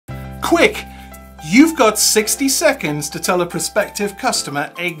Quick! You've got 60 seconds to tell a prospective customer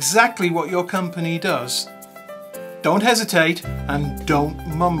exactly what your company does. Don't hesitate and don't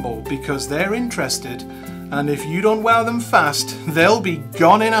mumble, because they're interested, and if you don't wow them fast, they'll be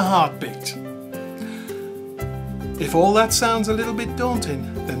gone in a heartbeat. If all that sounds a little bit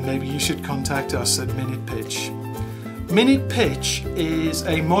daunting, then maybe you should contact us at MinutePitch. MinutePitch is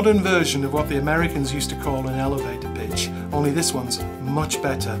a modern version of what the Americans used to call an elevator pitch, only this one's much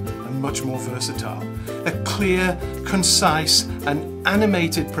better and much more versatile. A clear, concise and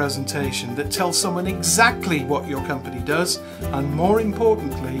animated presentation that tells someone exactly what your company does and, more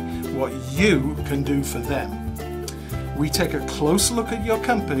importantly, what you can do for them. We take a close look at your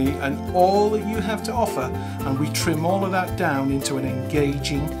company and all that you have to offer, and we trim all of that down into an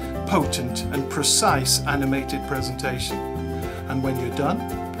engaging, potent and precise animated presentation. And when you're done,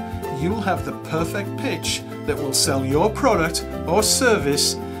 you'll have the perfect pitch that will sell your product or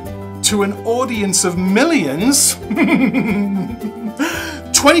service to an audience of millions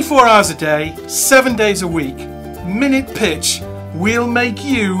 24 hours a day, 7 days a week. MinutePitch, we'll make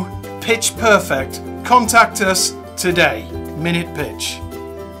you pitch perfect. Contact us today. MinutePitch.